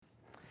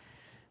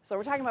So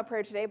we're talking about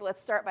prayer today, but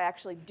let's start by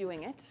actually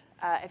doing it.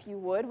 If you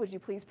would you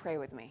please pray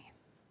with me?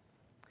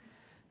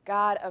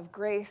 God of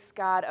grace,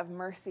 God of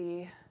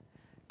mercy,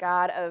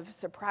 God of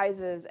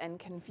surprises and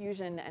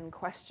confusion and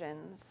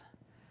questions,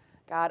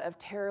 God of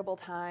terrible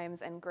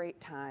times and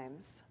great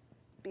times,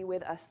 be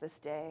with us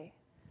this day.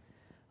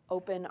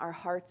 Open our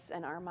hearts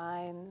and our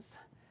minds,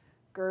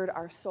 gird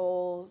our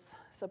souls,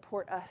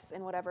 support us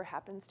in whatever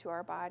happens to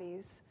our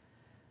bodies.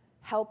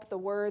 Help the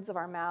words of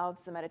our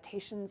mouths, the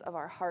meditations of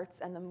our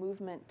hearts, and the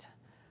movement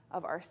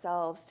of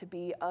ourselves to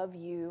be of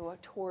you,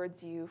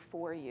 towards you,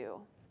 for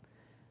you.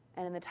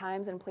 And in the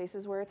times and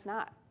places where it's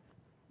not,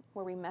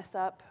 where we mess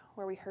up,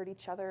 where we hurt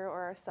each other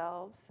or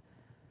ourselves,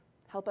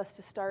 help us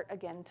to start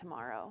again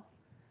tomorrow,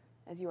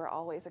 as you are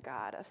always a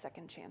God of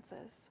second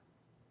chances.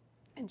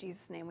 In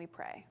Jesus' name we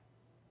pray.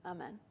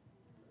 Amen.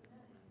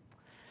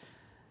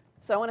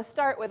 So I want to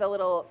start with a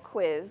little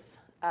quiz,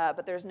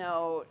 but there's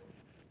no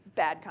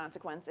bad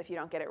consequence if you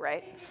don't get it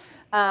right.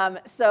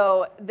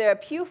 So the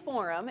Pew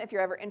Forum, if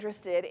you're ever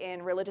interested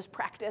in religious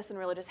practice and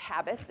religious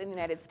habits in the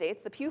United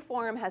States, the Pew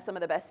Forum has some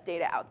of the best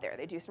data out there.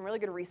 They do some really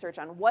good research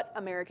on what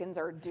Americans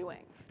are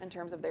doing in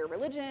terms of their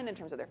religion, in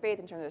terms of their faith,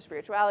 in terms of their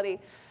spirituality.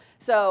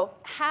 So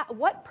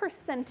what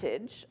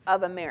percentage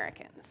of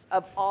Americans,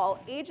 of all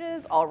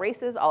ages, all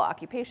races, all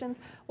occupations,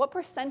 what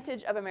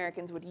percentage of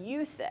Americans would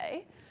you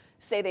say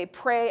they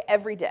pray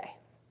every day?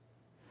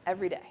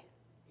 Every day.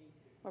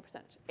 What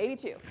percentage?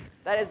 82.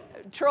 That is,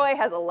 Troy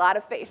has a lot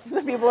of faith in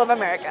the people of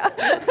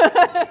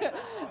America.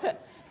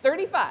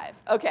 35.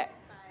 Okay.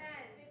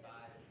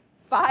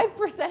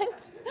 5%?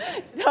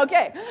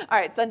 Okay. All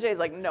right. Sanjay's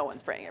like, no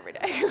one's praying every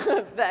day.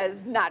 That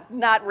is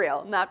not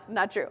real.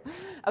 Not true.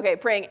 Okay.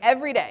 Praying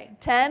every day.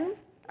 10.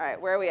 All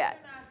right. Where are we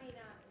at?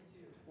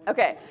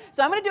 Okay.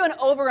 So I'm going to do an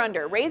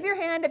over-under. Raise your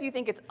hand if you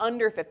think it's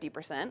under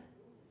 50%.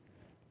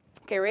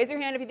 Okay. Raise your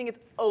hand if you think it's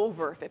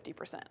over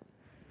 50%.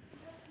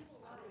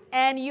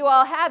 And you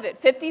all have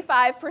it.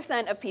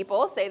 55% of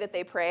people say that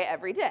they pray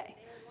every day.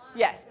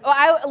 Yes.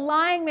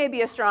 Lying may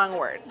be a strong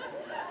word.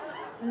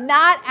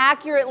 Not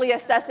accurately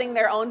assessing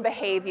their own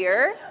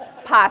behavior,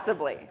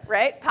 possibly,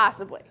 right?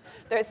 Possibly.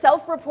 Their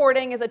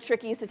self-reporting is a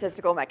tricky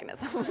statistical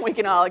mechanism. We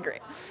can all agree.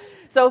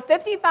 So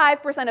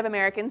 55% of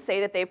Americans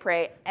say that they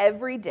pray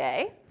every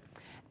day.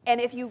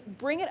 And if you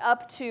bring it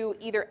up to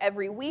either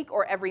every week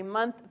or every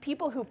month,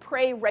 people who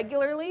pray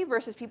regularly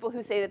versus people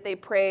who say that they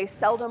pray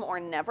seldom or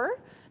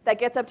never, that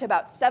gets up to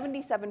about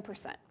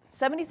 77%.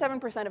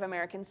 77% of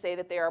Americans say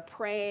that they are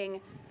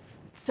praying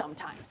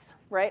sometimes,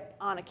 right,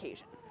 on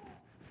occasion.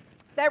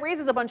 That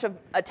raises a bunch of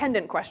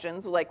attendant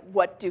questions, like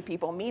what do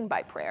people mean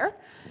by prayer?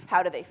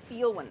 How do they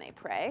feel when they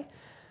pray?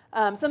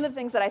 Some of the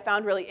things that I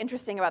found really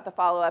interesting about the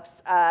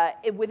follow-ups,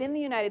 within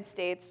the United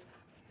States,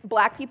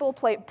 Black people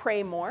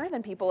pray more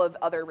than people of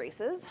other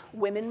races.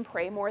 Women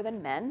pray more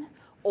than men.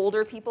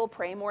 Older people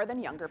pray more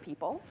than younger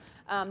people.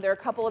 There are a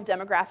couple of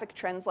demographic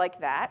trends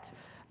like that,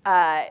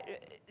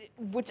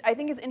 which I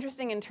think is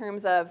interesting in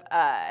terms of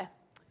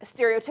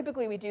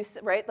stereotypically we do,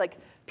 right? Like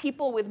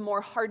people with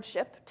more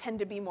hardship tend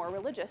to be more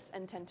religious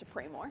and tend to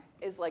pray more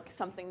is like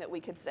something that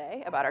we could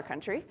say about our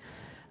country.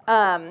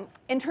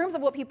 In terms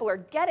of what people are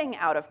getting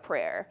out of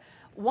prayer,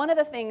 one of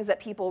the things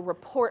that people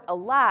report a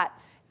lot,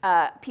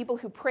 people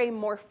who pray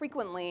more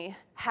frequently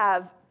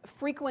have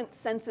frequent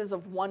senses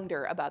of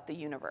wonder about the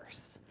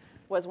universe,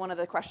 was one of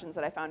the questions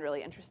that I found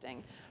really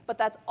interesting. But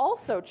that's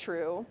also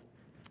true.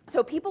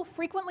 So people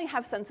frequently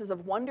have senses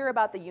of wonder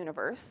about the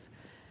universe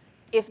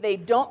if they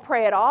don't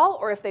pray at all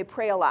or if they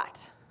pray a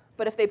lot.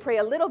 But if they pray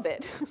a little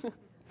bit,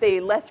 they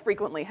less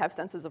frequently have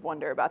senses of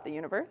wonder about the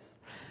universe.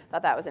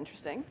 Thought that was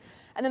interesting.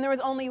 And then there was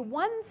only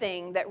one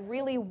thing that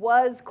really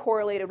was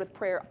correlated with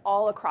prayer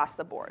all across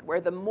the board, where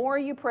the more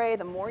you pray,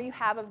 the more you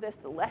have of this,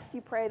 the less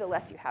you pray, the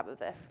less you have of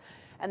this.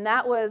 And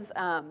that was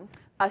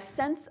a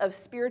sense of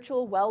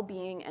spiritual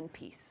well-being and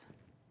peace.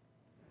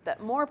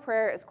 That more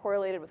prayer is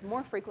correlated with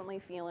more frequently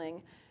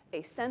feeling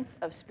a sense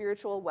of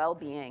spiritual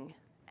well-being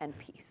and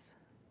peace.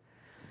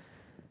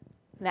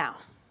 Now,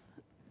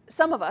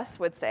 some of us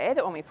would say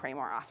that when we pray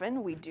more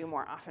often, we do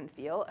more often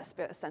feel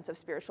a sense of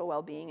spiritual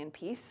well-being and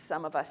peace.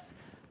 Some of us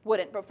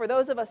wouldn't. But for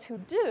those of us who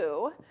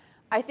do,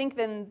 I think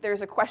then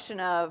there's a question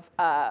of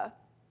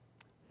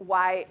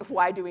why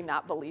do we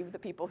not believe the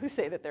people who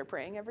say that they're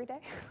praying every day?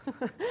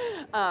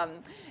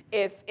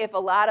 If a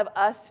lot of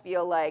us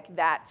feel like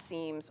that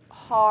seems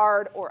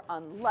hard or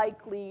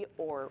unlikely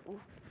or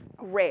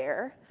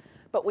rare,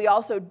 but we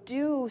also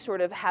do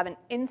sort of have an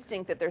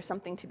instinct that there's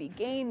something to be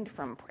gained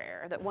from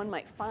prayer, that one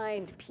might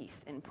find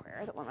peace in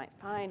prayer, that one might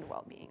find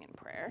well-being in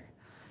prayer.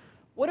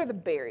 What are the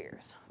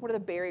barriers? What are the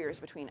barriers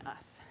between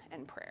us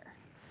and prayer?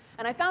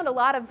 And I found a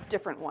lot of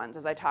different ones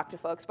as I talked to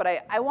folks, but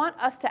I want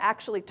us to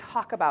actually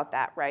talk about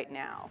that right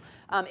now.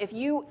 If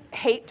you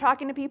hate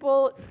talking to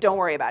people, don't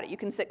worry about it. You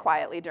can sit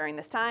quietly during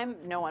this time.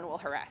 No one will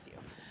harass you.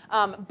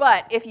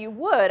 But if you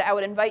would, I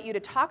would invite you to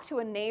talk to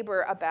a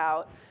neighbor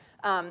about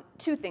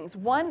two things.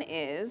 One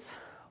is,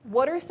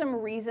 what are some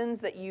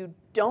reasons that you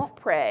don't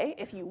pray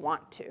if you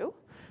want to?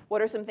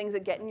 What are some things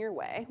that get in your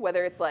way?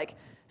 Whether it's like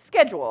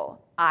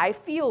schedule. I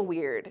feel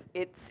weird.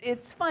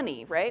 It's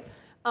funny, right?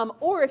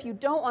 Or if you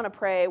don't want to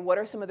pray, what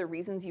are some of the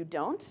reasons you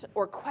don't,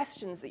 or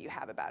questions that you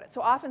have about it?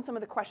 So often some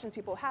of the questions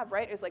people have,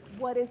 right, is like,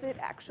 what is it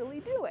actually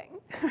doing?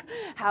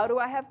 How do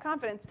I have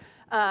confidence?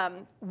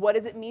 What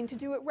does it mean to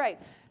do it right?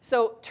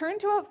 So turn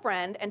to a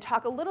friend and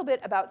talk a little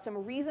bit about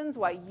some reasons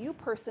why you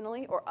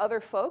personally or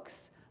other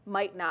folks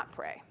might not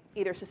pray.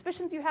 Either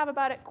suspicions you have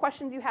about it,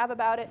 questions you have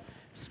about it,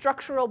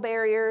 structural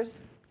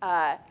barriers,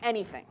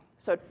 anything.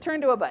 So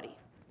turn to a buddy.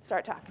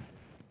 Start talking.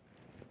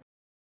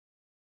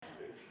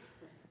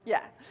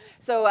 Yeah.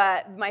 So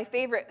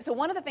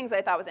one of the things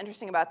I thought was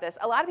interesting about this,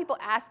 a lot of people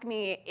ask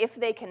me if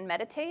they can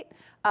meditate.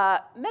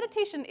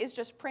 Meditation is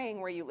just praying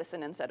where you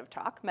listen instead of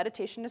talk.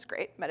 Meditation is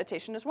great.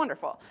 Meditation is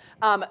wonderful.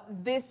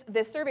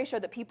 This survey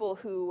showed that people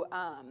who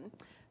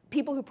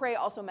pray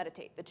also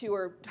meditate. The two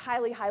are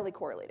highly, highly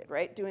correlated,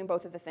 right? Doing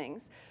both of the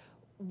things.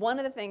 One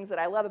of the things that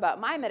I love about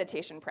my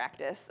meditation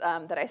practice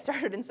that I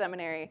started in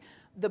seminary,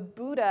 the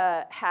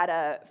Buddha had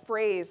a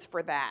phrase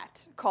for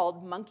that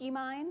called monkey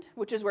mind,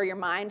 which is where your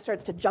mind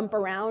starts to jump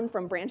around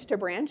from branch to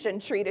branch and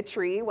tree to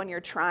tree when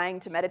you're trying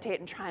to meditate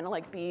and trying to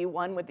like be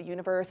one with the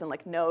universe and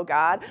like know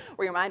God,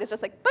 where your mind is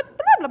just like blah, blah,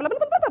 blah, blah, blah,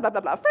 blah, blah,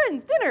 blah, blah,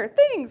 friends, dinner,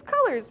 things,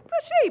 colors,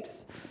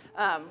 shapes,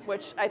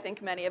 which I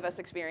think many of us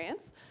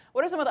experience.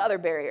 What are some of the other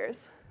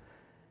barriers?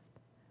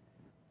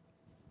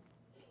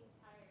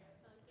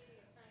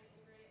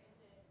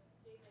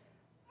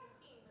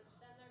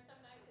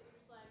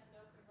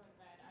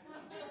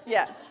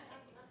 Yeah.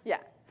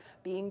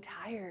 Being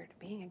tired,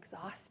 being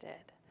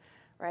exhausted,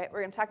 right?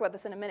 We're going to talk about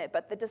this in a minute,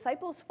 but the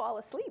disciples fall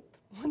asleep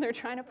when they're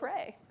trying to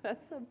pray.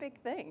 That's a big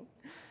thing.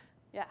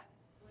 Yeah.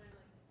 When I'm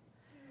like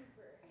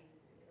super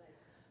angry, like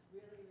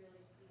really,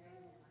 really super,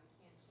 and I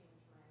can't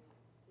change my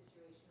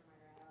situation or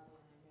my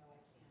reality, and I know I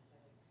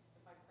can't.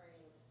 If I pray,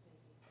 it'll just make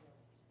me feel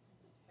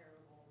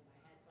terrible in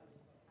my head, so I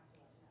just like have to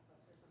watch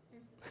Netflix or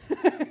something.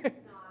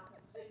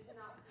 to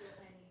not feel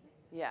anything.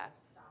 Yeah.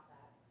 Stop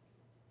that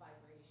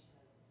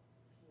vibration of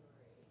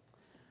fury.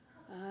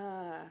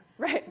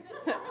 Right.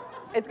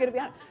 It's going to be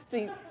on.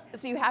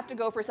 So you have to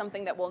go for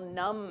something that will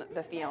numb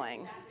the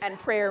feeling, and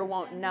prayer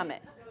won't numb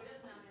it.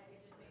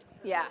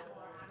 Yeah.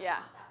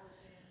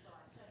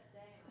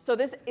 So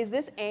is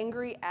this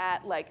angry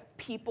at like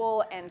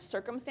people and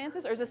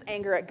circumstances, or is this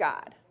anger at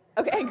God?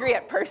 Okay, angry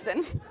at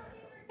person.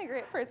 Angry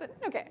at person.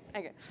 Okay,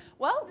 angry.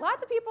 Well,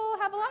 lots of people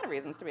have a lot of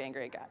reasons to be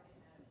angry at God.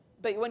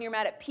 But when you're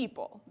mad at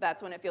people,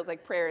 that's when it feels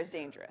like prayer is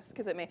dangerous,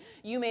 because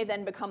you may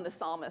then become the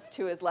psalmist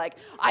who is like,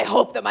 I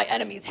hope that my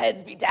enemies'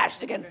 heads be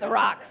dashed against the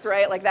rocks,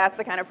 right? Like that's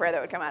the kind of prayer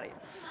that would come out of you.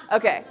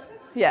 Okay,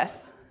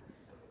 yes.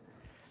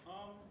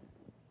 I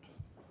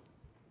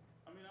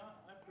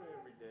pray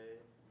every day.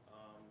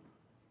 I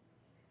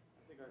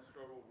think I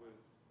struggle with,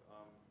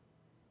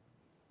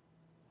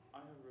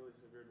 I have really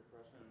severe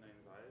depression and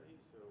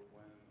anxiety, so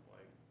when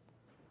like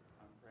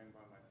I'm praying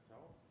by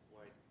myself,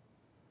 like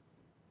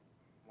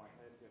my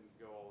head can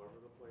go all over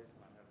the place,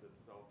 and I have this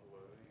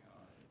self-loathing, and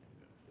I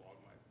flog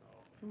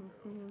myself.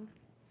 Mm-hmm. So,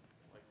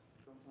 like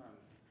sometimes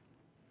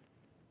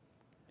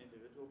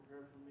individual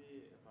prayer for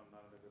me, if I'm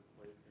not in a good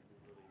place, can be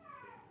really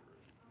dangerous.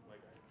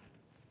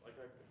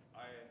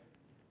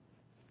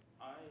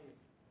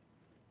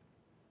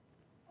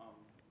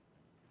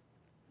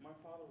 My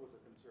father was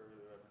a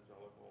conservative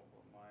evangelical,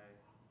 but my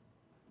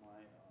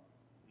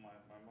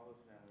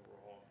mother's family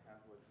were all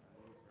Catholics and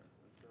Lutherans,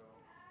 and so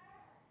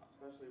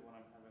especially when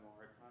I'm having a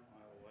hard time,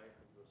 I like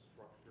the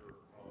structure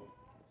of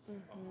a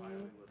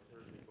highly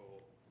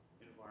liturgical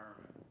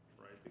environment,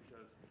 right?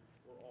 Because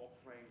we're all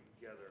praying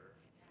together,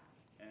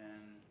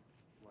 and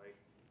like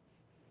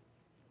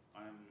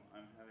I'm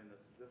having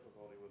this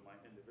difficulty with my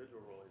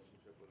individual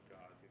relationship with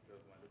God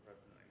because my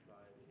depression and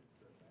anxiety is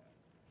so bad.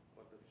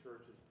 But the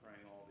church is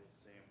praying all these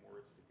same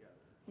words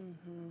together.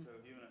 And so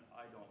even if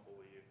I don't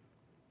believe,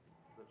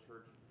 the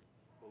church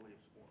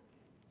believes for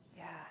me.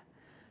 Yeah.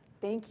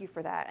 Thank you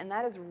for that. And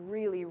that is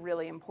really,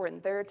 really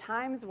important. There are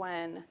times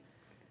when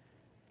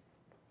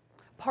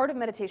part of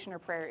meditation or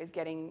prayer is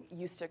getting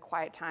used to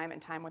quiet time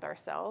and time with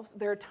ourselves.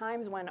 There are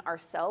times when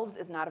ourselves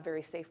is not a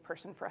very safe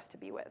person for us to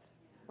be with,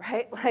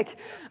 right?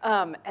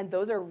 And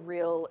those are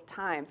real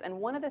times. And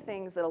one of the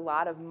things that a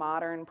lot of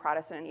modern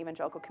Protestant and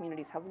evangelical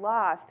communities have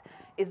lost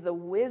is the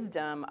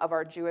wisdom of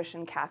our Jewish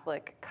and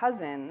Catholic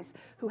cousins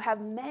who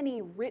have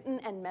many written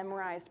and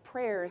memorized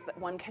prayers that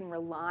one can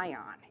rely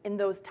on in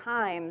those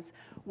times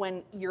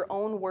when your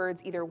own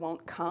words either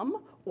won't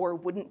come or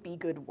wouldn't be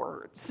good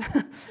words.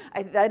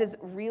 That is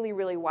really,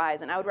 really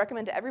wise. And I would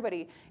recommend to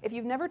everybody, if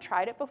you've never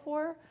tried it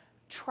before,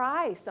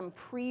 try some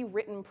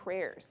pre-written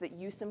prayers that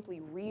you simply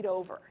read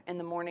over in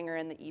the morning or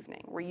in the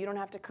evening, where you don't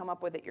have to come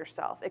up with it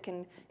yourself. It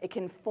can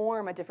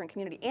form a different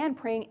community, and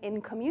praying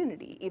in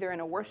community, either in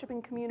a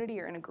worshiping community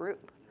or in a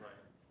group. Right.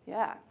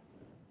 Yeah.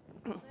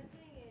 My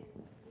thing is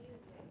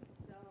music,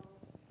 so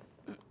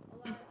a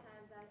lot of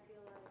times I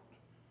feel like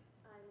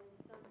I'm in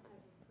some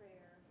type of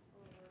prayer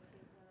or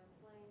worship when I'm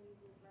playing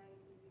music, writing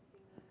music,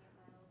 singing at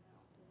my own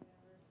house or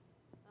whatever.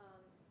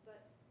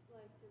 But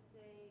like to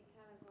say,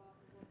 kind of go off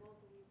of what both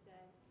of you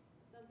said,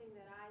 sometimes thing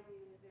that I do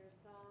is there's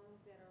songs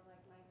that are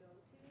like my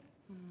go-tos.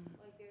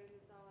 Like there's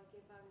a song like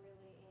if I'm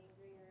really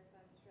angry or if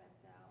I'm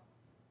stressed out.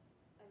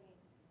 I mean,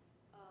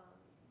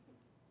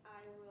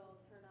 I will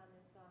turn on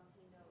this song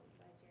 "He Knows"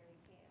 by Jeremy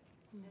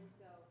Camp, and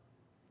so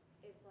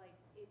it's like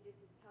it just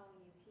is telling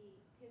you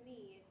to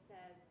me it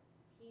says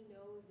he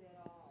knows it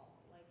all,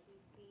 like he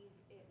sees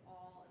it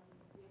all, and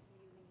he's with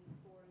you and he's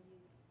for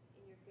you,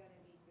 and you're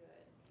gonna be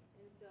good.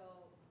 And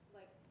so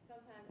like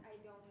sometimes I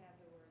don't have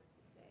the words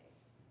to say,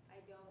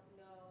 I don't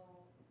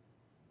know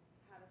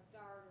how to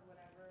start or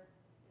whatever,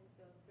 and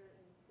so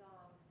certain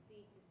songs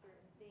speak to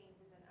certain things,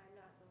 and then I'm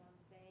not the one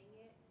saying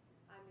it,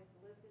 I'm just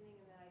listening,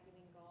 and then I get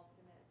engulfed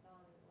in that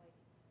song, and it like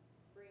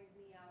brings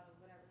me out of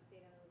whatever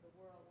state I'm in with the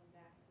world and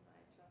back to my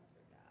trust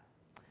for God.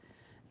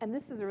 And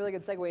this is a really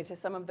good segue to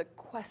some of the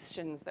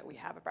questions that we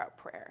have about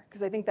prayer,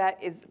 because I think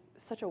that is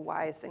such a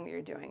wise thing that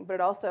you're doing. But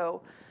it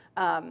also,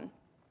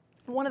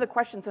 one of the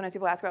questions sometimes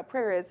people ask about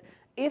prayer is,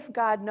 if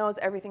God knows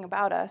everything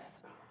about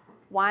us,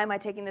 why am I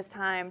taking this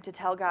time to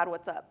tell God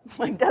what's up?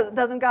 Like,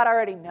 doesn't God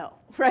already know,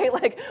 right?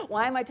 Like,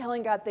 why am I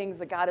telling God things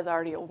that God is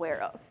already aware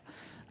of?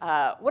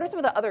 What are some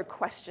of the other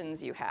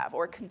questions you have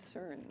or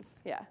concerns?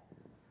 Yeah.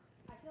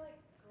 I feel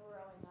like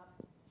growing up,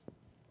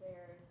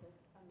 there's this,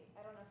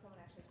 I don't know if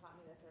someone actually taught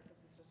me this or if this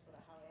is just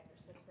how I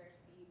understood prayer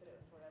to be, but it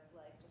was sort of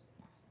like just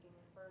asking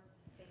for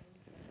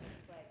things. And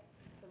it's like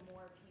the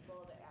more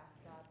people that ask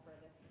God for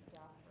this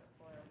stuff or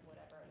for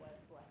whatever it was,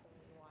 blessing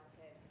that you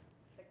wanted,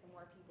 it's like the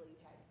more people you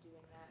had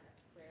doing that in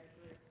this prayer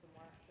group, the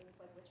more, it was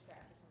like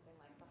witchcraft or something,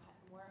 like the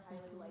more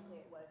highly likely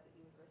it was that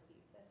you would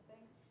receive this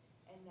thing.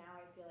 And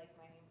now I feel like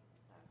my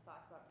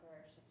thoughts about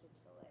prayer have shifted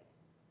to like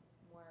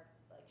more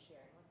like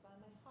sharing what's on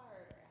my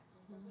heart or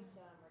asking for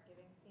wisdom or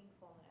giving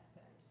thankfulness,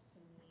 and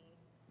to me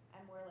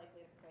I'm more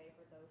likely to pray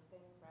for those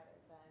things rather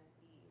than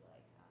be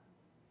like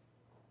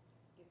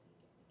give me.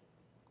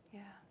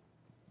 Yeah.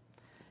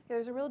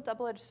 There's a real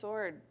double-edged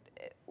sword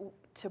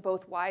to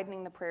both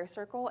widening the prayer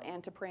circle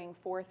and to praying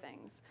for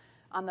things.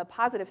 On the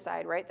positive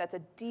side, right, that's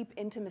a deep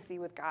intimacy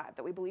with God,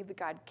 that we believe that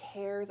God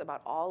cares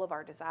about all of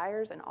our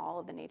desires and all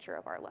of the nature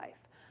of our life.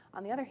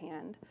 On the other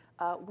hand,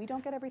 we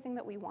don't get everything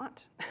that we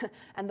want.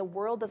 And the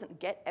world doesn't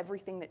get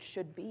everything that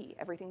should be,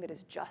 everything that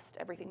is just,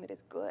 everything that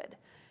is good.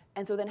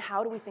 And so then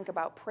how do we think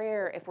about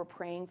prayer if we're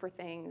praying for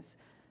things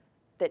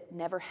that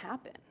never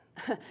happen?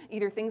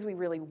 Either things we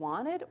really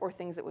wanted or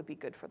things that would be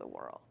good for the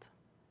world.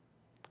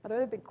 Are there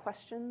other big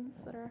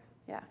questions that are,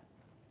 yeah?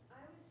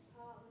 I was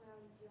taught when I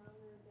was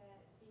younger that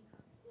be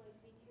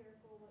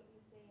careful what you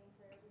say in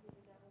prayer because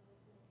the devil's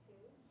listening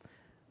too.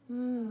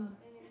 And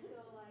then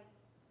so like,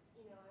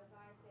 you know, if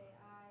I say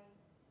I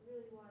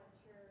really want a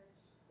church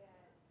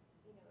that,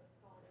 you know, is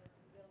called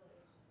Urban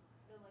Village,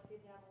 then like the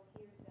devil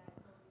hears that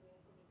and he'll do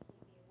anything to keep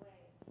me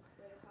away.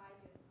 But if I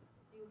just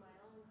do my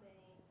own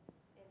thing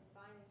and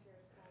find a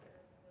church called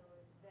Urban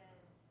Village, then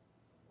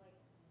like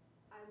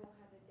I won't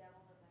have the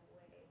devil in my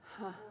way.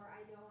 Or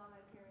I don't want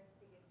my parents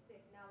to get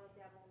sick. Now the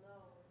devil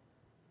knows.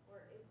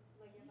 Or it's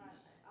like if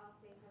I'll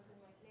say something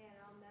like, man,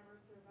 I'll never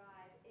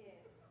survive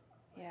if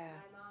Yeah.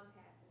 my mom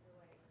passes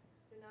away.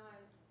 So now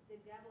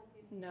the devil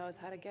can Knows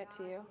how to get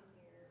to you.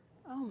 Hear,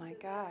 Oh my so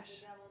gosh.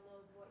 the devil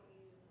knows what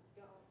you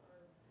don't or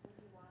what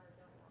you want or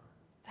don't want.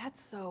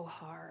 That's so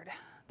hard.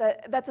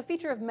 That's a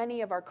feature of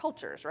many of our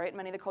cultures, right?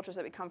 Many of the cultures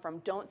that we come from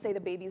don't say the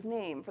baby's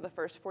name for the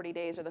first 40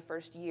 days or the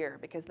first year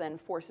because then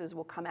forces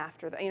will come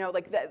after them. You know,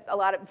 like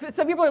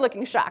some people are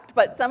looking shocked,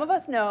 but some of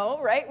us know,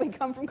 right? We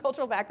come from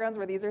cultural backgrounds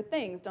where these are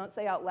things. Don't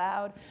say out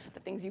loud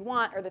the things you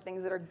want or the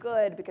things that are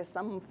good because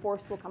some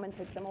force will come and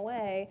take them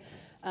away.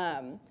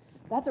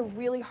 That's a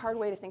really hard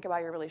way to think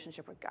about your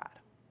relationship with God.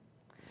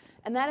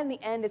 And that in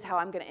the end is how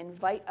I'm going to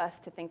invite us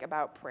to think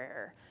about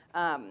prayer.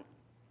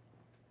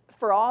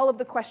 For all of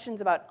the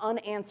questions about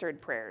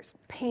unanswered prayers,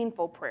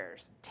 painful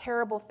prayers,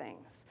 terrible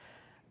things,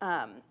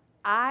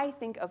 I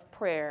think of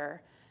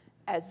prayer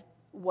as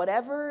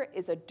whatever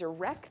is a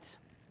direct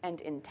and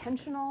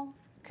intentional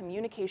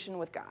communication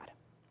with God.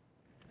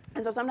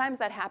 And so sometimes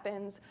that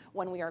happens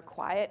when we are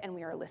quiet and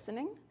we are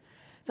listening.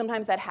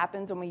 Sometimes that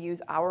happens when we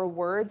use our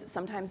words.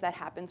 Sometimes that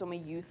happens when we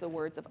use the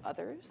words of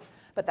others.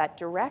 But that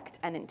direct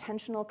and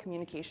intentional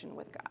communication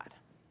with God.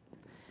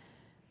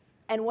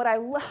 And what I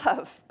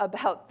love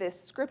about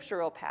this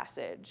scriptural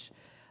passage,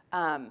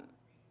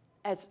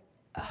 as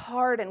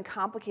hard and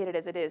complicated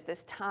as it is,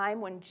 this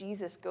time when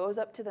Jesus goes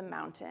up to the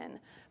mountain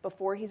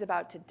before he's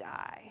about to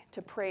die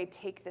to pray,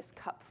 "Take this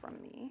cup from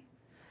me,"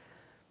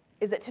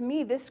 is that to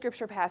me, this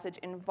scripture passage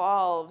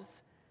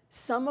involves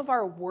some of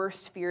our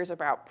worst fears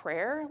about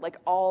prayer, like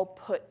all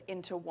put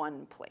into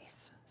one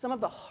place. Some of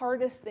the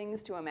hardest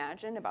things to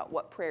imagine about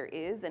what prayer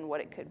is and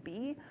what it could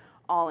be,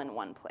 all in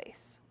one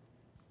place.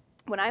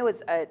 When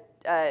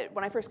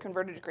I first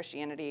converted to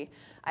Christianity,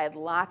 I had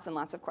lots and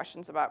lots of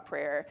questions about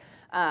prayer.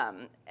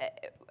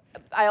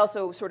 I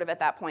also sort of at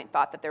that point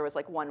thought that there was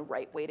like one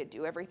right way to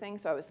do everything,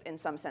 so I was in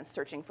some sense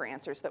searching for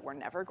answers that were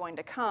never going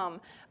to come.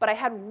 But I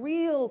had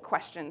real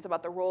questions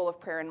about the role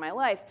of prayer in my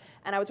life,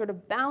 and I would sort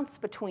of bounce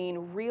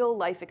between real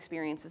life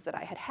experiences that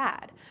I had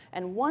had.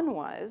 And one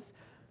was,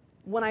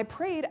 when I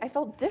prayed, I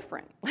felt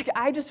different. Like,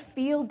 I just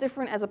feel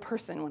different as a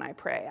person when I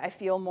pray. I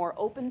feel more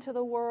open to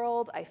the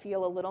world. I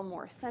feel a little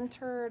more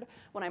centered.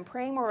 When I'm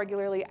praying more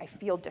regularly, I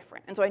feel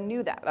different. And so I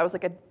knew that. That was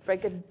like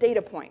a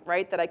data point,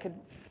 right, that I could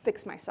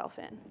fix myself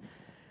in.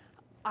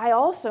 I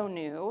also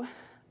knew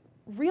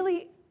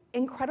really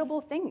incredible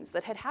things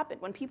that had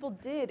happened when people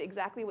did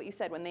exactly what you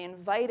said, when they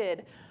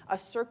invited a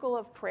circle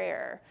of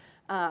prayer,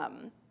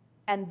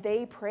 and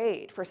they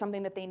prayed for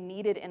something that they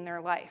needed in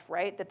their life,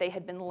 right? That they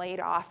had been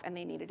laid off and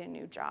they needed a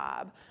new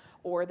job,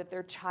 or that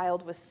their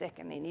child was sick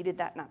and they needed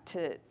that not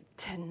to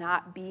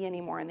not be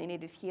anymore and they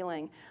needed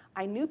healing.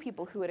 I knew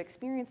people who had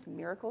experienced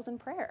miracles in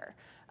prayer.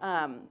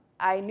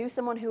 I knew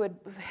someone who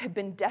had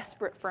been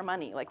desperate for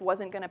money, like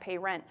wasn't going to pay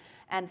rent,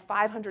 and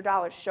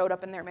 $500 showed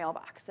up in their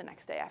mailbox the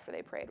next day after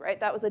they prayed, right?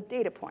 That was a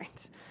data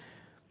point.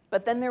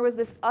 But then there was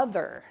this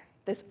other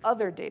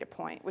data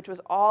point, which was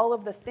all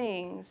of the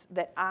things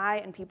that I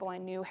and people I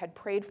knew had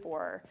prayed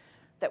for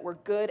that were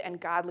good and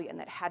godly and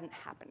that hadn't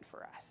happened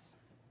for us.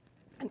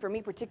 And for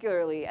me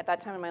particularly, at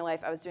that time in my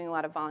life, I was doing a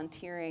lot of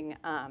volunteering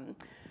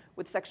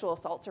with sexual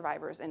assault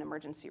survivors in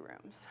emergency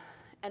rooms.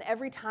 And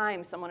every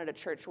time someone at a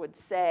church would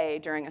say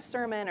during a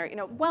sermon or,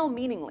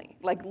 well-meaningly,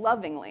 like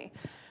lovingly,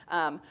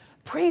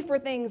 pray for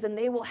things and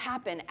they will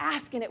happen,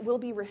 ask and it will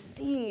be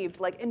received,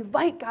 like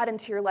invite God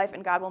into your life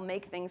and God will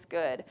make things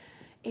good.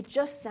 It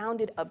just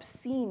sounded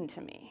obscene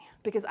to me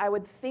because I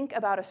would think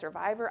about a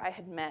survivor I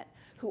had met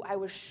who I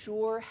was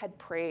sure had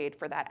prayed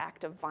for that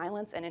act of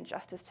violence and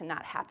injustice to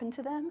not happen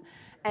to them,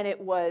 and it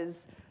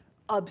was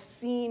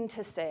obscene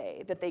to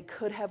say that they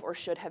could have or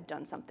should have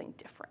done something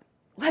different.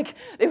 Like,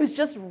 it was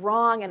just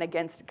wrong and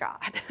against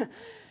God.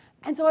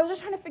 And so I was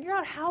just trying to figure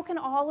out how can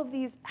all of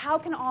these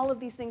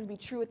things be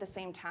true at the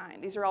same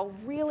time? These are all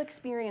real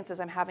experiences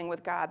I'm having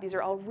with God. These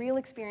are all real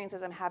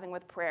experiences I'm having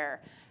with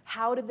prayer.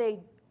 How do they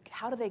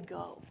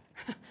go?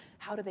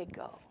 How do they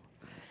go?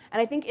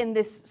 And I think in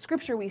this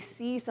scripture we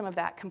see some of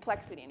that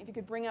complexity. And if you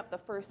could bring up the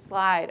first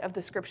slide of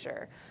the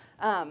scripture,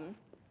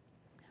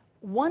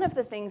 one of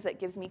the things that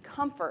gives me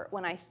comfort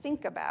when I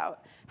think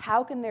about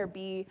how can there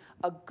be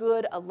a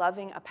good, a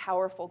loving, a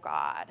powerful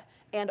God,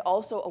 and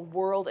also a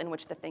world in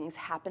which the things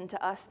happen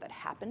to us that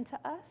happen to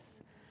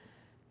us,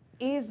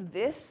 is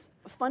this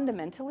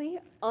fundamentally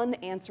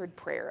unanswered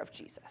prayer of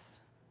Jesus,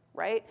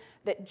 right?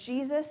 That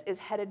Jesus is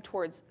headed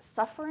towards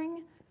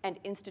suffering and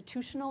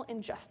institutional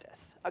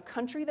injustice, a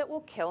country that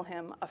will kill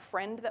him, a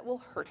friend that will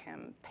hurt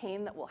him,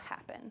 pain that will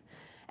happen.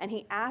 And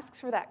he asks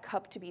for that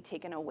cup to be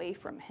taken away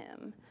from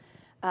him.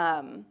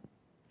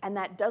 And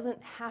that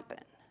doesn't happen.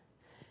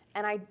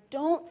 And I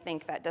don't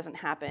think that doesn't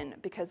happen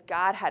because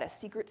God had a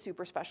secret,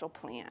 super special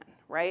plan,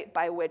 right?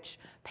 By which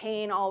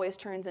pain always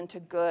turns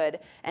into good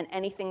and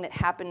anything that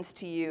happens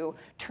to you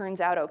turns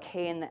out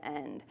okay in the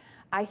end.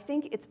 I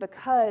think it's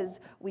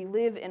because we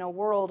live in a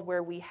world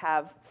where we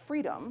have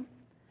freedom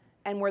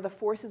and where the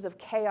forces of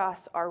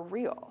chaos are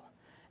real.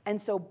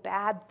 And so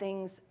bad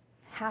things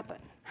happen.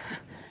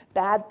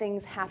 Bad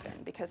things happen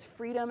because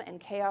freedom and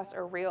chaos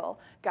are real.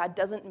 God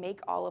doesn't make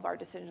all of our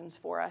decisions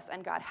for us,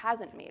 and God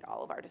hasn't made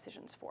all of our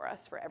decisions for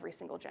us for every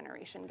single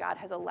generation. God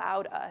has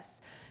allowed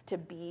us to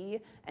be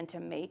and to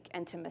make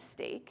and to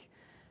mistake.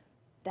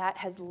 That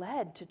has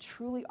led to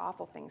truly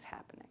awful things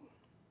happening,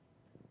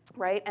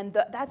 right? And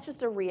that's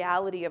just a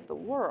reality of the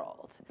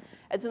world.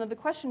 And so the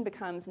question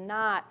becomes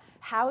not,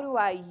 how do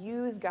I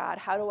use God?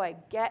 How do I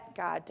get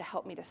God to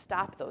help me to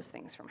stop those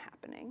things from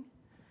happening?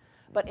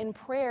 But in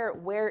prayer,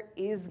 where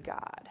is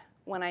God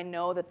when I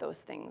know that those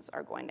things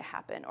are going to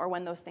happen or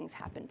when those things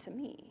happen to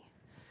me?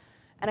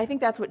 And I think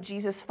that's what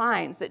Jesus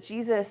finds, that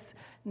Jesus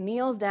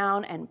kneels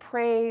down and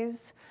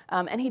prays,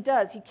 and he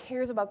does. He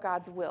cares about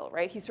God's will,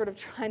 right? He's sort of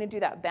trying to do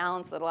that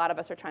balance that a lot of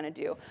us are trying to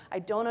do. I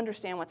don't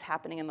understand what's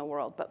happening in the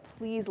world, but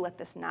please let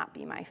this not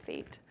be my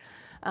fate.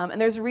 And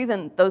there's a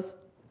reason those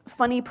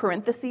funny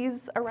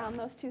parentheses around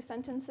those two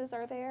sentences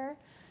are there.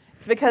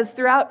 It's because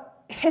throughout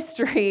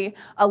history,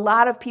 a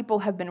lot of people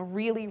have been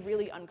really,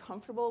 really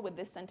uncomfortable with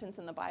this sentence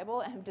in the Bible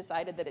and have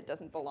decided that it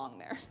doesn't belong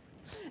there.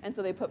 And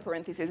so they put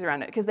parentheses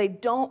around it because they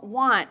don't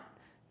want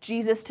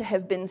Jesus to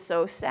have been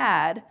so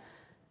sad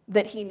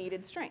that he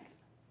needed strength.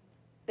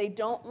 They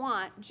don't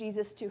want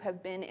Jesus to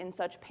have been in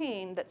such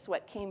pain that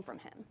sweat came from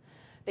him.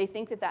 They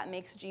think that that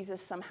makes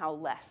Jesus somehow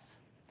less,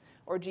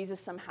 or Jesus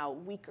somehow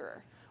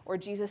weaker, or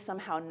Jesus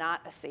somehow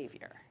not a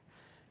savior.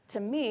 To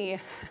me,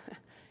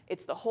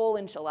 it's the whole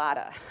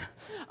enchilada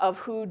of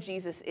who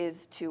Jesus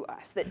is to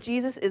us. That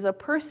Jesus is a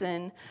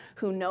person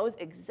who knows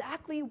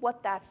exactly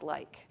what that's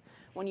like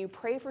when you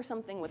pray for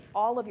something with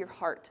all of your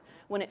heart,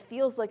 when it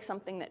feels like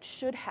something that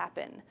should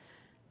happen,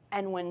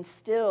 and when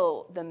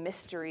still the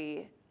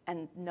mystery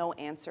and no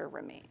answer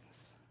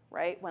remains,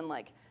 right? When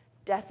like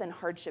death and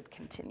hardship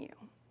continue.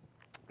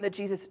 That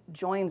Jesus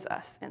joins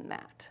us in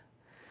that.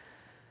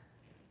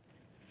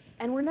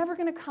 And we're never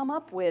going to come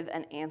up with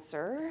an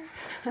answer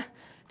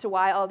to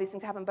why all these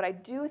things happen, but I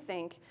do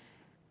think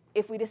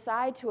if we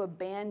decide to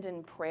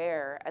abandon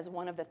prayer as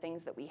one of the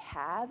things that we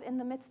have in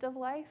the midst of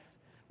life,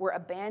 we're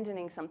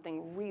abandoning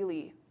something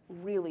really,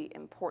 really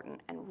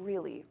important and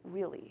really,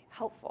 really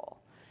helpful.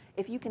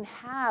 If you can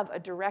have a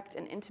direct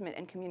and intimate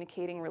and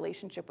communicating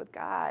relationship with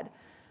God,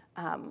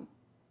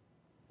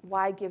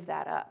 why give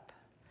that up?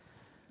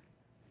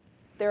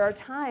 There are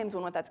times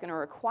when what that's going to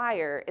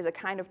require is a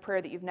kind of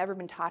prayer that you've never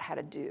been taught how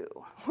to do,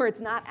 where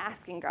it's not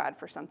asking God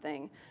for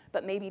something,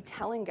 but maybe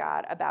telling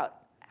God about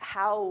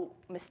how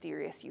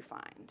mysterious you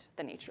find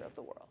the nature of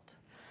the world.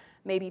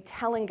 Maybe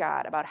telling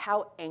God about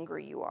how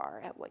angry you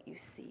are at what you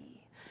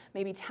see.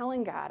 Maybe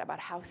telling God about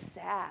how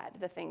sad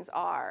the things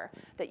are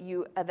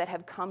that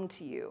have come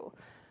to you.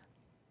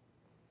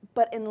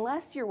 But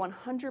unless you're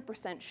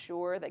 100%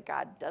 sure that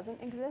God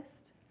doesn't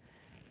exist,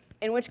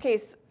 in which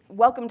case,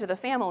 welcome to the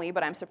family,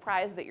 but I'm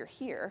surprised that you're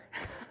here.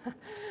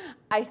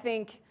 I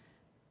think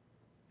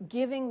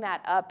giving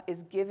that up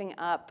is giving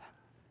up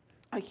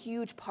a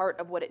huge part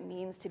of what it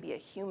means to be a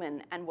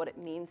human and what it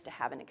means to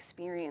have an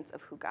experience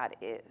of who God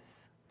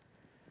is.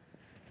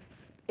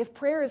 If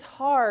prayer is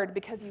hard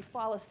because you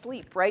fall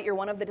asleep, right? You're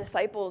one of the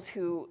disciples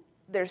who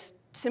there's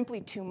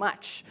simply too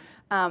much.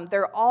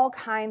 There are all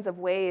kinds of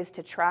ways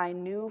to try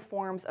new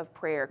forms of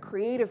prayer.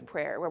 Creative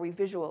prayer, where we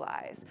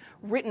visualize.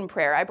 Written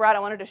prayer. I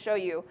wanted to show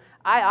you,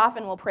 I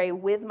often will pray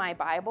with my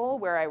Bible,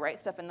 where I write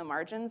stuff in the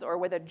margins, or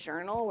with a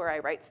journal where I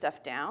write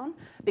stuff down,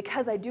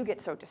 because I do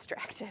get so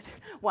distracted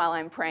while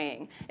I'm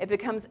praying. It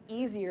becomes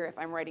easier if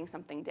I'm writing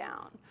something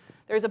down.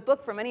 There's a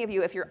book for many of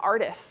you, if you're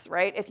artists,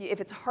 right?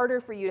 If it's harder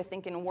for you to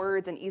think in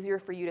words and easier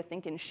for you to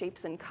think in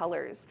shapes and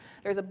colors,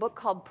 there's a book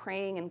called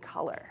Praying in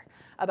Color,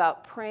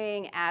 about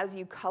praying as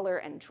you color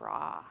and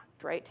draw,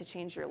 right, to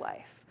change your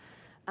life.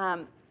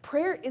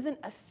 Prayer isn't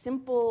a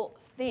simple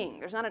thing.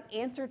 There's not an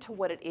answer to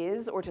what it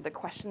is or to the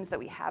questions that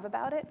we have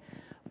about it,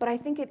 but I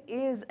think it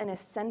is an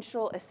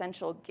essential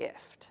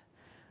gift.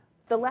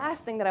 The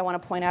last thing that I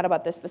want to point out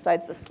about this,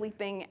 besides the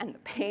sleeping and the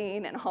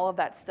pain and all of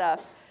that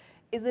stuff,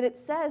 is that it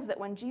says that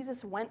when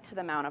Jesus went to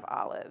the Mount of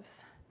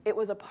Olives, it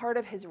was a part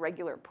of his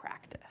regular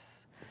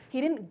practice.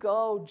 He didn't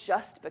go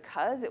just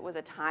because it was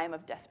a time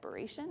of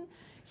desperation.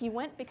 He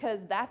went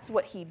because that's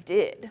what he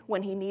did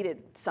when he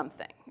needed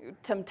something,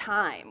 some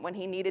time, when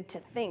he needed to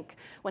think,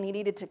 when he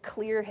needed to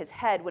clear his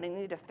head, when he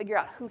needed to figure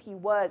out who he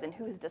was and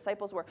who his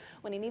disciples were,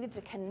 when he needed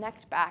to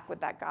connect back with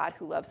that God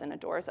who loves and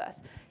adores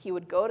us. He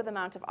would go to the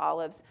Mount of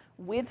Olives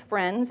with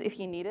friends if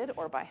he needed,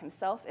 or by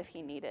himself if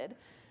he needed,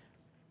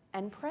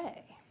 and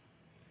pray.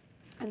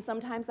 And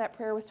sometimes that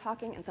prayer was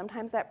talking, and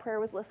sometimes that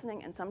prayer was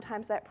listening, and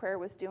sometimes that prayer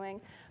was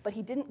doing. But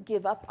he didn't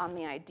give up on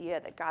the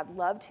idea that God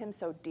loved him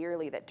so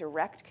dearly that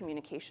direct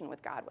communication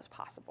with God was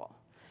possible,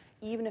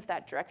 even if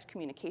that direct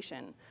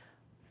communication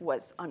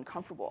was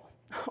uncomfortable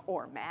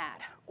or mad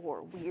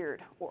or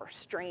weird or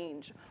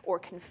strange or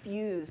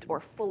confused or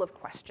full of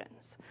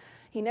questions.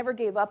 He never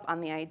gave up on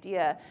the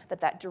idea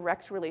that that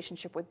direct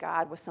relationship with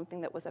God was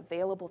something that was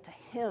available to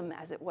him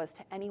as it was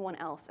to anyone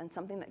else, and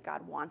something that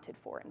God wanted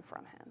for and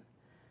from him.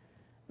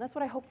 And that's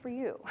what I hope for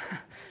you.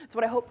 It's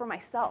what I hope for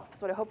myself.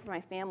 It's what I hope for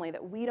my family,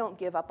 that we don't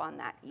give up on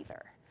that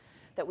either.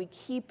 That we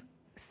keep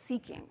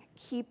seeking,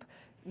 keep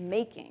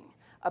making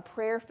a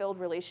prayer-filled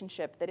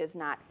relationship that is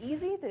not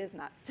easy, that is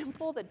not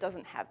simple, that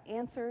doesn't have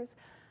answers,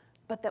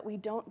 but that we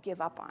don't give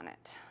up on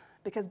it.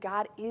 Because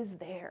God is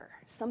there.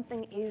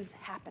 Something is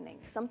happening.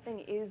 Something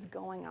is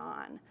going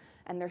on.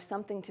 And there's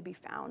something to be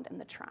found in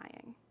the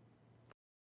trying.